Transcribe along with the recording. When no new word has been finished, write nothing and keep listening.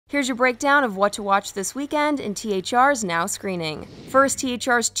Here's your breakdown of what to watch this weekend in THR's Now screening. First,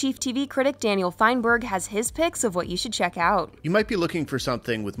 THR's chief TV critic Daniel Feinberg has his picks of what you should check out. You might be looking for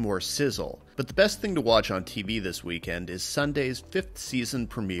something with more sizzle, but the best thing to watch on TV this weekend is Sunday's 5th season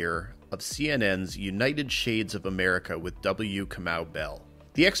premiere of CNN's United Shades of America with W. Kamau Bell.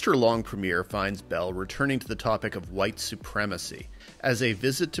 The extra-long premiere finds Bell returning to the topic of white supremacy, as a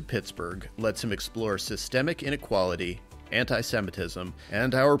visit to Pittsburgh lets him explore systemic inequality, anti-Semitism,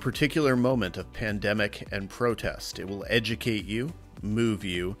 and our particular moment of pandemic and protest. It will educate you, move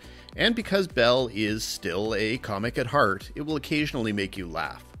you, and because Bell is still a comic at heart, it will occasionally make you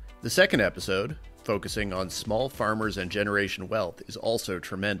laugh. The second episode, focusing on small farmers and generation wealth, is also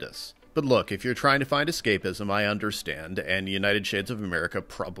tremendous. But look, if you're trying to find escapism, I understand, and United Shades of America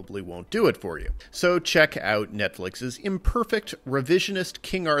probably won't do it for you. So check out Netflix's imperfect, revisionist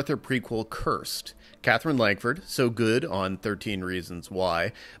King Arthur prequel, Cursed. Catherine Langford, so good on 13 Reasons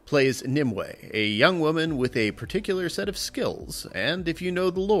Why, plays Nimue, a young woman with a particular set of skills, and if you know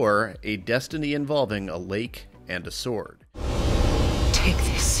the lore, a destiny involving a lake and a sword. Take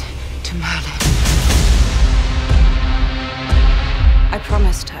this to Merlin. I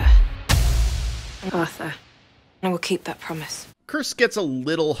promised her, Arthur, I will keep that promise. Cursed gets a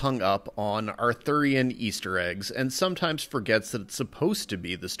little hung up on Arthurian Easter eggs and sometimes forgets that it's supposed to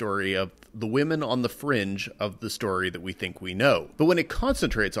be the story of the women on the fringe of the story that we think we know. But when it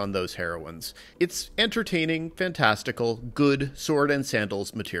concentrates on those heroines, it's entertaining, fantastical, good sword and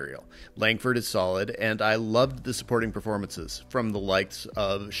sandals material. Langford is solid, and I loved the supporting performances from the likes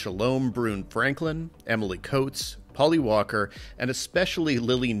of Shalom Brune Franklin, Emily Coates, Polly Walker, and especially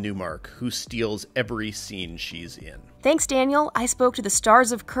Lily Newmark, who steals every scene she's in. Thanks, Daniel. I spoke to the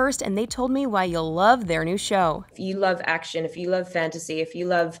stars of Cursed, and they told me why you'll love their new show. If you love action, if you love fantasy, if you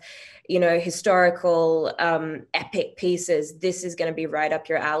love, historical, epic pieces, this is going to be right up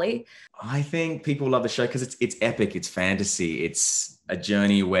your alley. I think people love the show because it's epic, it's fantasy, it's a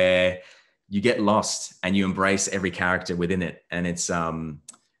journey where you get lost and you embrace every character within it, and it's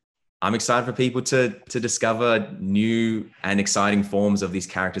I'm excited for people to discover new and exciting forms of these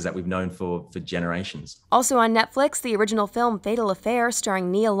characters that we've known for generations. Also on Netflix, the original film Fatal Affair, starring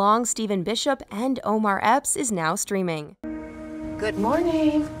Nia Long, Stephen Bishop, and Omar Epps, is now streaming. Good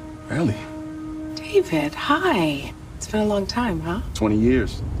morning. Ellie. David, hi. It's been a long time, huh? 20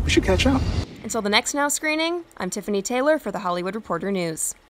 years. We should catch up. Until the next Now screening, I'm Tiffany Taylor for The Hollywood Reporter News.